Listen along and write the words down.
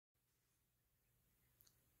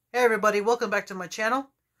Hey everybody, welcome back to my channel.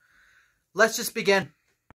 Let's just begin.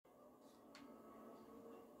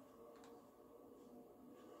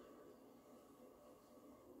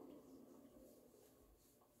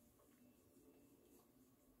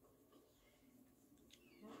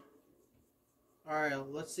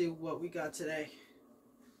 Alright, let's see what we got today.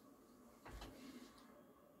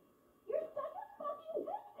 You're such a fucking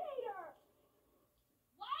dictator!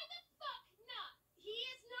 Why the fuck not? He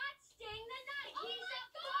is not staying the night. He's a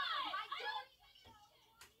god. I don't even know.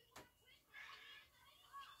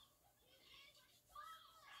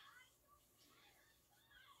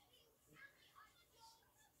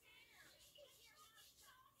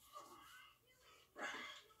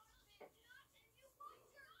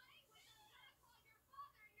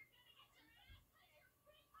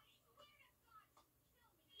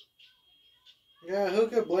 Yeah, who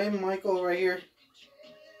could blame Michael right here?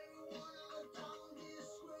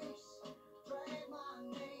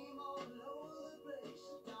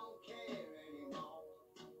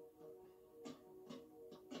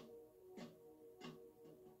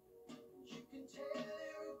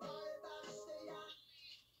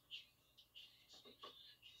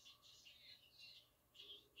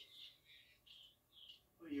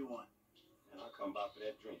 What do you want? And I'll come by for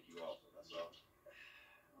that drink you offered, that's all.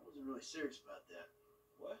 I wasn't really serious about that.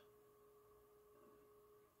 What?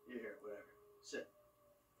 Here, whatever. Sit.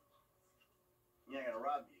 You ain't gonna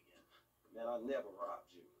rob me again. Man, I never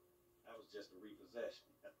robbed you. That was just a repossession.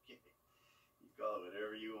 Okay. You call it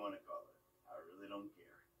whatever you want to call it. I really don't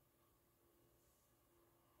care.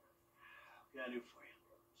 What can I do for you?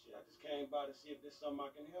 Shit, I just came by to see if there's something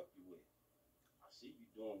I can help you with. I see you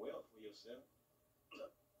doing well for yourself.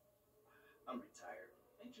 Look, I'm retired.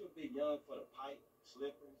 Ain't you a bit young for the pipe,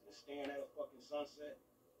 slippers, and staring at a fucking sunset?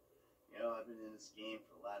 You know, I've been in this game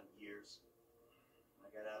for a lot of years.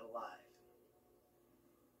 I got out alive.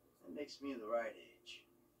 That makes me the right age.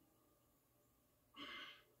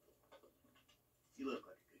 You look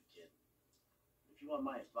like a good kid. If you want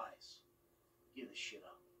my advice, give this shit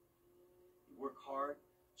up. You work hard,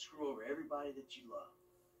 screw over everybody that you love.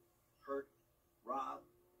 Hurt, rob,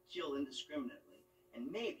 kill indiscriminately, and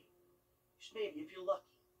maybe, just maybe if you're lucky,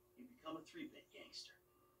 you become a 3-bit gangster.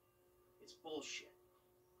 It's bullshit.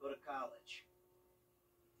 Go to college.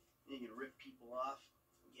 Then you can rip people off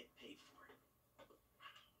and get paid for it.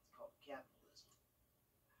 It's called capitalism.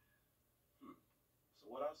 So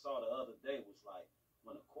what I saw the other day was like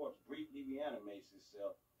when a corpse briefly reanimates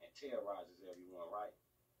itself and terrorizes everyone, right?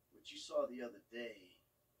 What you saw the other day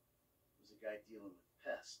was a guy dealing with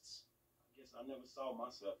pests. I guess I never saw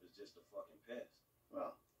myself as just a fucking pest.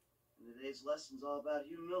 Well, and today's lesson's all about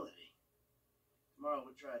humility. Tomorrow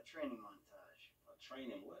we'll try a training montage. A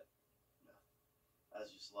training what? I was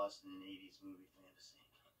just lost in an 80s movie fantasy.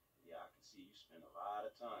 Yeah, I can see you spend a lot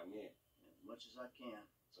of time there. As much as I can.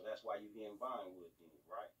 So that's why you're here in Vinewood, then,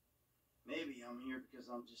 right? Maybe I'm here because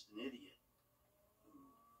I'm just an idiot who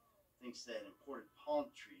thinks that imported palm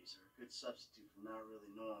trees are a good substitute for not really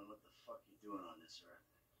knowing what the fuck you're doing on this earth.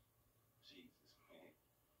 Jesus, man.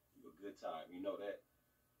 You a good time, you know that?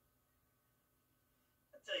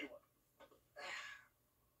 I tell you what.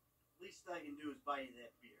 Least I can do is buy you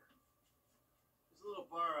that beer. There's a little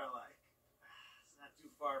bar I like. It's not too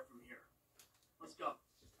far from here. Let's go.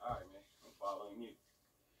 Alright, man. I'm following you.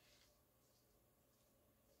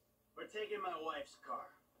 We're taking my wife's car.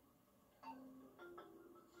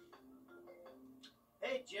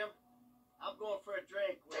 Hey, Jim. I'm going for a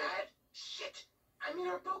drink with... Dad, shit! I'm in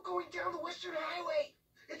our boat going down the Western Highway.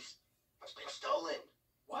 It's been stolen.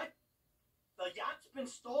 What? The yacht's been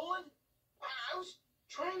stolen? I was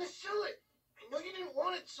trying to sell it. I know you didn't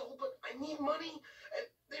want it sold, but I need money, and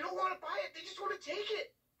they don't want to buy it. They just want to take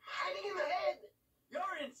it. I'm hiding in the head.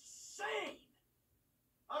 You're insane!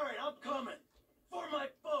 All right, I'm coming. For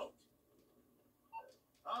my boat.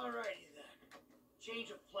 All righty then.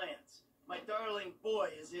 Change of plans. My darling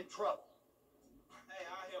boy is in trouble. Hey,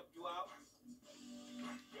 I'll help you out.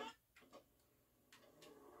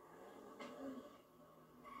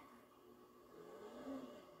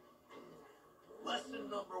 Lesson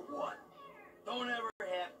number 1. Don't ever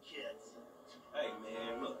have kids. Hey,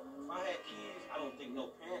 man, look. If I had kids, I don't think no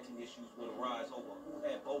parenting issues would arise over who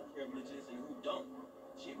had both privileges and who don't.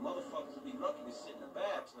 Shit, motherfuckers would be lucky to sit in a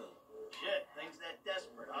bathtub. Shit, things that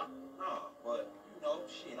desperate, huh? Nah, but, you know,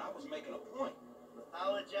 shit, I was making a point.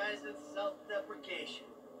 Pathologizing self-deprecation.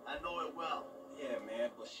 I know it well. Yeah,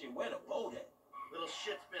 man, but shit, where the boat at? Little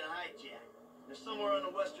shit's been hijacked. They're somewhere on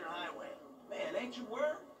the Western Highway. Man, ain't you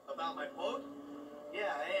worried? About my boat?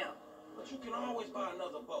 Yeah, I am. But you can always buy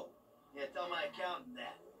another boat. Yeah, tell my accountant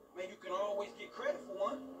that. Man, you can always get credit for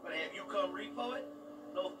one. But have you come repo it?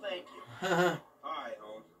 No thanks. Alright,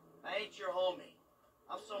 homie. I ain't your homie.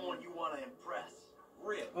 I'm someone you want to impress.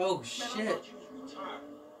 Real. Oh, Man, I shit. thought you was retired.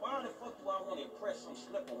 Why the fuck do I want to impress some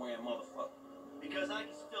slipper-wearing motherfucker? Because I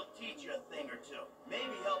can still teach you a thing or two.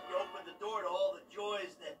 Maybe help you open the door to all the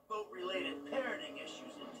joys that boat-related parenting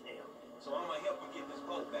issues entail. So I'm gonna help you get this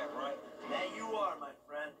boat back, right? That you are, my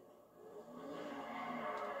friend.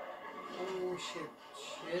 Oh, shit.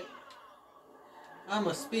 Shit. I'm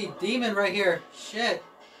a speed demon right here. Shit.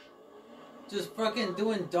 Just fucking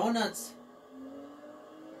doing donuts.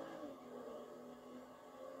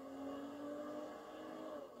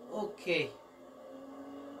 Okay.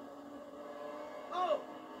 Oh,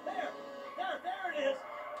 there it is.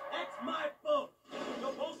 That's my boat.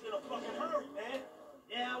 Your boat's in a fucking hurry, man.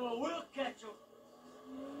 Yeah, well, we'll catch him.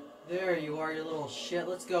 There you are, you little shit.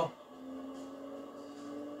 Let's go.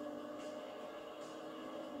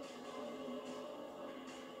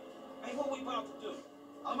 Hey, what we about to do?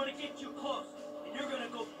 I'm gonna get you close, and you're gonna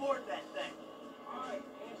go board that thing. Alright,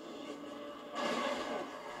 man. Shit.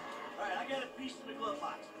 All right, I got a piece in the glove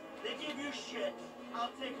box. They give you shit,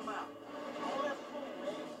 I'll take them out. Oh, that's cool,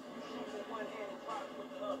 man. You shoot with one hand and try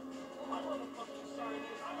with the other. What my motherfucking concern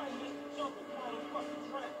is, I might miss the jump and fall in fucking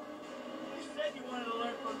trap. You said you wanted to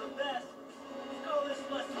learn from the best. Let's call this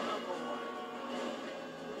lesson number 1.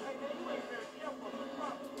 Hey, man, you ain't very careful of the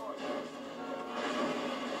proper guard.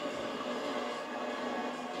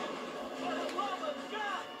 For the love of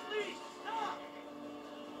God, please stop!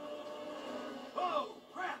 Oh,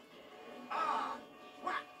 crap! Ah,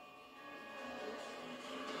 whack!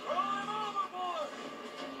 Throw him overboard!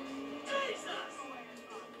 Jesus!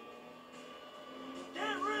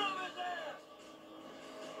 Get rid of his ass!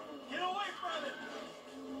 Get away from him!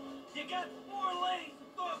 You got 4 lanes to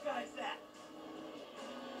throw guys at!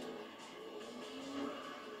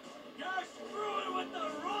 You're screwing with the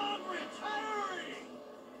wrong retiree!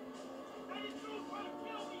 Hey, this dude's trying to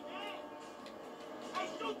kill me, man. Hey,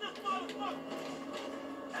 shoot this motherfucker.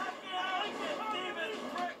 Knock it out, you demon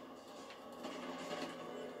prick!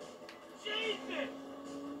 Jesus!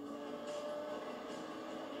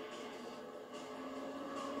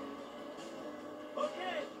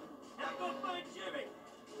 Okay, now go find Jimmy!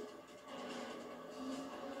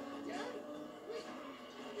 Dad? Wait,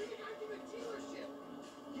 you're the guy from the dealership.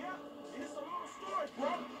 Yeah, it's a long story,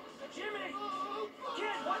 bro. Jimmy! Oh, fuck!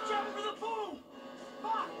 Kid, watch out for the boom!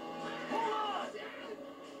 Fuck! Hold on! Dad!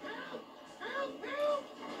 Help! Help! Help!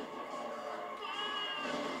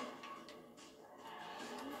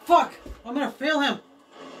 Fuck! I'm gonna fail him.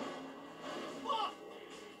 Fuck!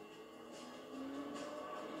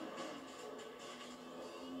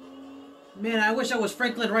 Man, I wish I was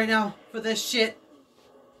Franklin right now for this shit.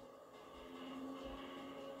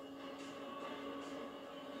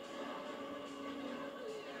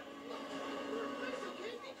 Please,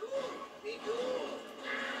 okay? Be cool! Be cool!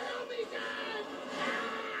 Help me, Dad!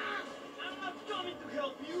 I'm not coming to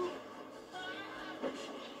help you!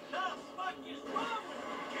 The fuck is wrong with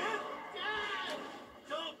you, kid? Dad!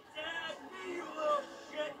 Don't dab me, you little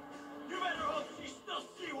shit! You better hope she's still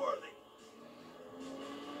seaworthy!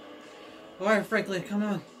 Alright, Franklin, come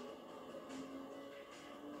on.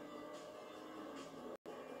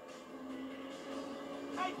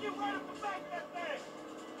 Hey, get right up the back of that thing.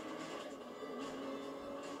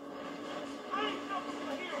 I ain't jumping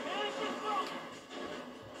for here, man. Get going.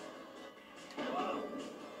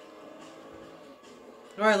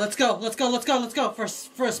 Alright, let's go. Let's go, let's go, let's go. For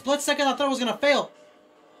a split second, I thought I was gonna fail.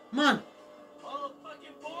 Come on. All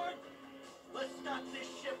fucking board? Let's stop this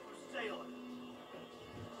ship from sailing.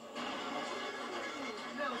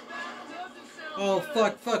 Now that doesn't sound Oh,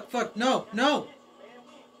 good. fuck. No, no.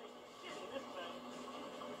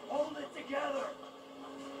 Hold it together!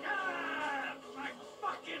 Ah! My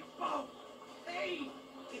fucking boat! Hey!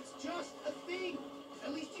 It's just a thing!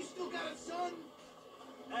 At least you still got a son!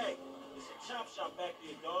 Hey, it's a chop shop back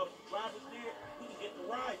there, dog. If the driver's there, we can get the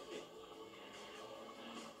ride fit.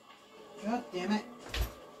 God damn it.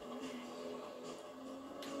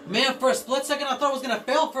 Man, for a split second, I thought I was gonna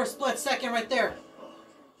fail for a split second right there.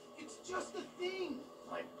 It's just a thing!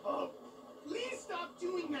 My boat! Please stop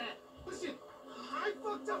doing that! Listen, I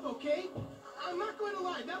fucked up, okay? I'm not going to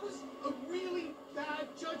lie, that was a really bad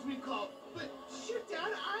judgment call. But shit,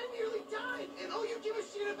 Dad, I nearly died, and all you give a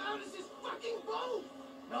shit about is this fucking boat!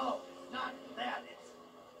 No, not that. It's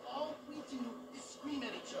All we do is scream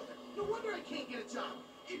at each other. No wonder I can't get a job.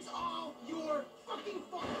 It's all your fucking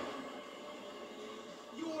fault.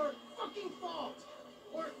 Your fucking fault.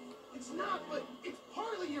 Or it's not, but it's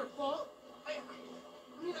partly your fault. I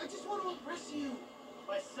mean, I just want to impress you.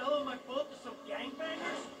 by selling my boat to some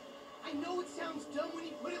gangbangers? I know it sounds dumb when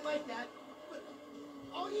you put it like that, but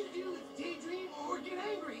all you do is daydream or get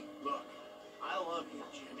angry. Look, I love you,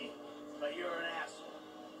 Jimmy, but you're an asshole.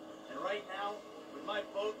 And right now, with my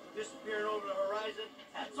boat disappearing over the horizon,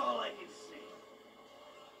 that's all I can see.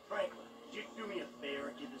 Franklin, could you do me a favor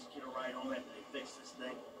and give this kid a ride home after they fix this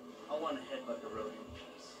thing? I want to headbutt the road in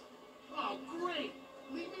peace. Oh, great.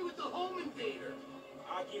 Leave me with the home invader.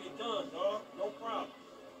 I'll get it done, dog. No problem.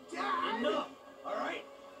 Dad! Enough, all right?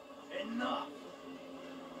 Enough.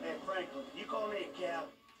 Hey, Franklin, you call me a cab?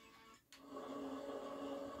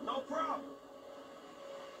 No problem.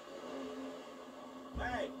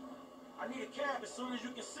 Hey, I need a cab as soon as you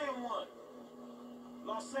can send one.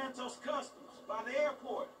 Los Santos Customs, by the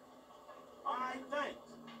airport. All right,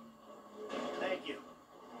 thanks. Thank you.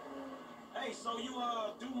 Hey, so you,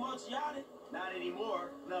 do much yachting? Not anymore.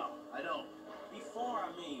 No, I don't. Before,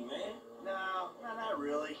 I mean, man. No, not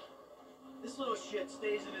really. This little shit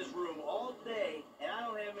stays in his room all day, and I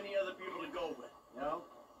don't have any other people to go with, you know?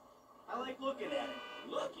 I like looking at it.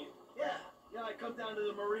 Looking? Yeah, I come down to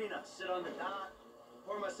the marina, sit on the dock,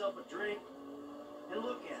 pour myself a drink, and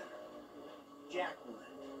look at her. Jacqueline.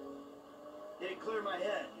 It'd clear my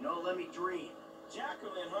head, you know, let me dream.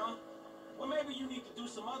 Jacqueline, huh? Well, maybe you need to do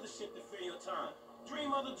some other shit to fill your time.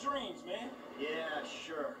 Dream other dreams, man. Yeah,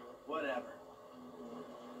 sure. Whatever.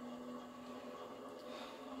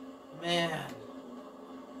 Man.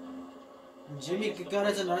 Jimmy got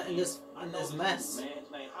us in this mess. Man, his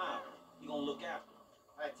name Howard. He gonna look after him.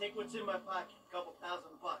 All right, take what's in my pocket. A couple $1,000.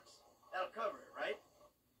 That'll cover it, right?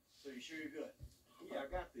 So you sure you're good? Yeah, I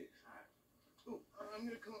got this. Ooh, I'm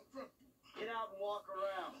gonna come up front. Get out and walk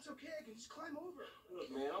around. It's okay, I can just climb over. Look,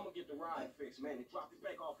 man, I'm gonna get the ride fixed, man, and drop it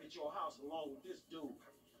back off at your house along with this dude.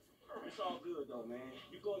 It's all good, though, man.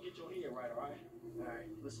 You go and get your head right, all right? All right,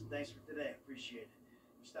 listen, thanks for today. Appreciate it.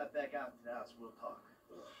 You stop back out to the house, we'll talk.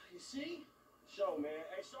 You see? Show, man.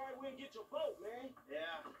 Hey, sorry we didn't get your boat, man.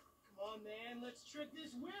 Yeah. Come on, man, let's trick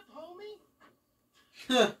this whip, homie.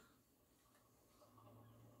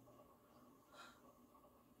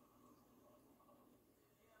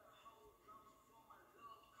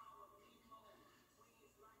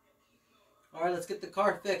 Alright, let's get the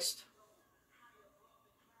car fixed.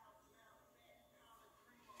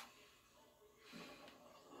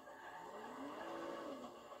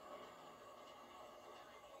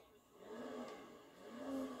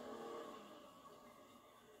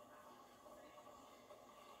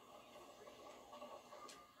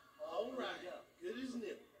 All right, good as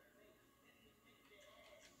new.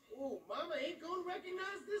 Oh, mama ain't gonna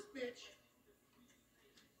recognize this bitch.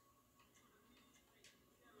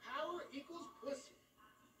 Power equals pussy.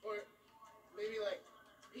 Or maybe like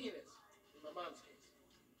penis, in my mom's case.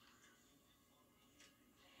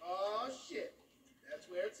 Oh shit, that's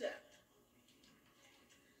where it's at.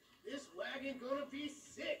 This wagon gonna be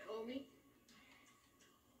sick, homie.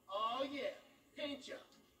 Oh yeah, paint job.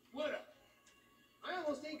 What up? I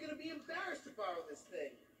almost ain't gonna be embarrassed to borrow this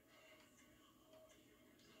thing.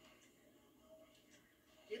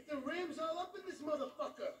 Get the rims all up in this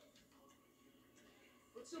motherfucker.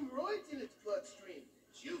 Put some roids in its bloodstream.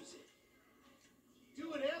 Juice it.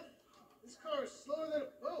 Do it, F. This car is slower than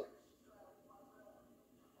a boat.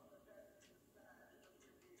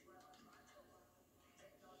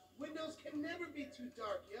 Windows can never be too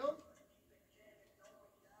dark, yo.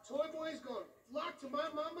 Toy Boy's gonna flock to my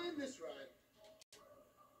mama in this ride.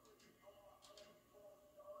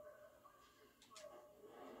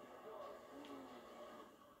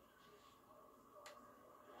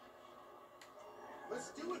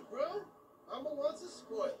 Let's do it, bro. Mama wants a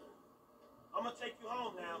spoiler. I'm gonna take you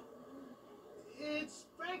home now. It's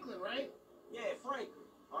Franklin, right? Yeah, Franklin,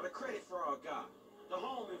 or the credit fraud guy, the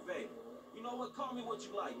home invader. You know what? Call me what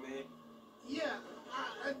you like, man. Yeah,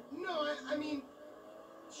 I mean,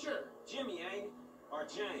 sure, Jimmy, ain't it? Or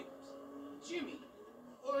James? Jimmy.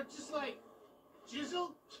 Or just like,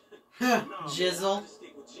 Jizzle? No, man, Jizzle. I'll just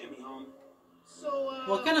stick with Jimmy, homie. So,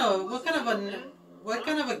 What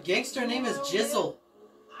kind of a gangster name is Jizzle?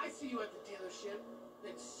 I see you at the dealership,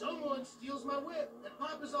 then someone steals my whip, and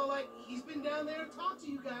Papa's all like, he's been down there to talk to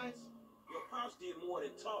you guys. Your pops did more than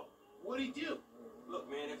talk. What'd he do? Look,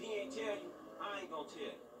 man, if he ain't tell you, I ain't gonna tell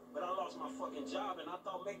you. But I lost my fucking job, and I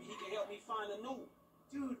thought maybe he could help me find a new one.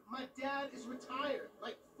 Dude, my dad is retired.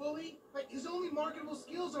 Like, fully. Like, his only marketable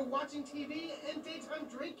skills are watching TV and daytime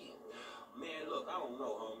drinking. Man, look, I don't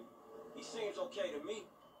know, homie. He seems okay to me.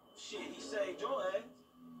 Shit, he saved your ass.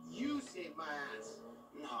 You saved my ass.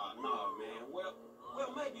 Nah, man. Well,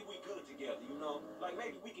 maybe we good together, you know? Like,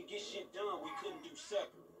 maybe we can get shit done we couldn't do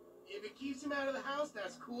separate. If it keeps him out of the house,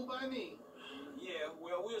 that's cool by me. Yeah,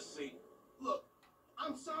 well, we'll see. Look,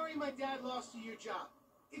 I'm sorry my dad lost you your job.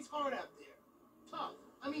 It's hard out there. tough.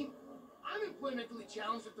 I mean, I'm employmentally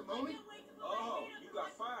challenged at the moment. Oh, you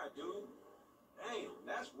got fired, dude. Damn,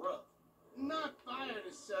 that's rough. Not fired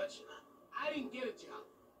as such. I didn't get a job.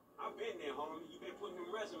 I've been there, homie. You've been putting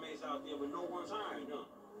them resumes out there, but no one's hiring them.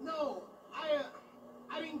 No,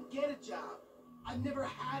 I didn't get a job. I've never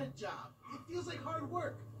had a job. It feels like hard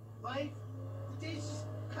work. Life, the days just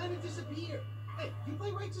kind of disappear. Hey, you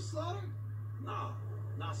play Righteous Slaughter? Nah,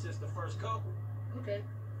 not since the first couple. Okay.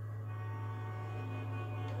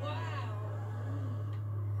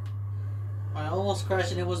 I almost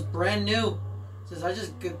crashed and it was brand new. Since I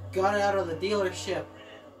just got it out of the dealership.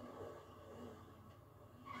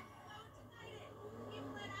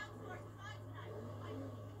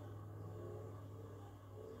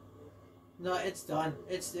 No, it's done.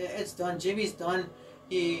 It's done. Jimmy's done.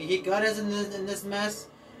 He got us in this mess.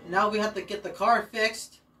 Now we have to get the car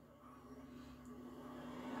fixed.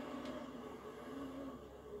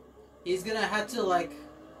 He's gonna have to like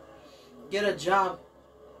get a job.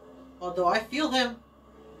 Although I feel him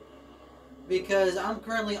because I'm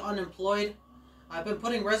currently unemployed. I've been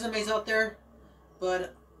putting resumes out there,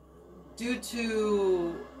 but due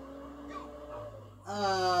to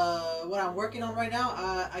what I'm working on right now,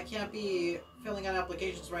 I can't be filling out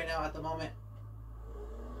applications right now at the moment.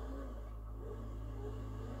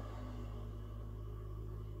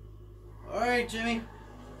 Alright, Jimmy.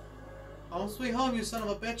 Home sweet home, you son of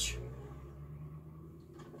a bitch.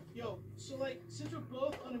 Yo, so like, since we're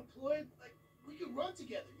both unemployed, like, we could run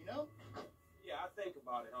together, you know? Yeah, I think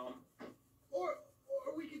about it, homie. Or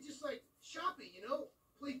we could just like shop it, you know?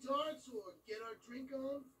 Play darts or get our drink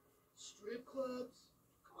on. Strip clubs.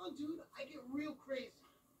 Come on, dude. I get real crazy.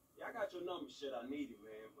 Yeah, I got your number, shit. I need it,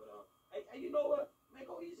 man. But hey, you know what? Man,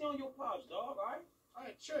 go easy on your pops, dog. All right? All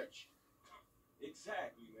right, church.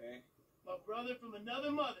 Exactly, man. My brother from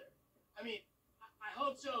another mother. I mean, I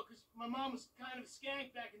hope so, because my mom was kind of a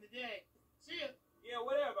skank back in the day. See ya. Yeah,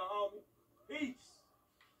 whatever, homie. Peace.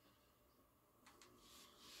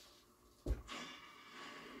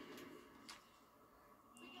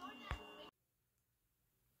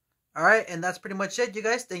 Alright, and that's pretty much it, you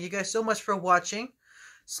guys. Thank you guys so much for watching.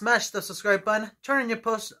 Smash the subscribe button. Turn on your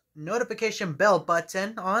post notification bell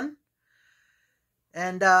button on.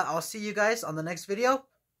 And I'll see you guys on the next video.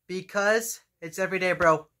 Because it's every day,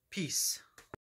 bro. Peace.